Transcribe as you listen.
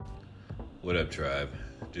What up, tribe?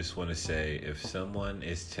 Just want to say if someone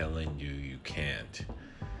is telling you you can't,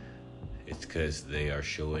 it's because they are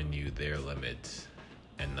showing you their limits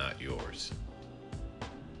and not yours.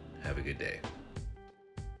 Have a good day.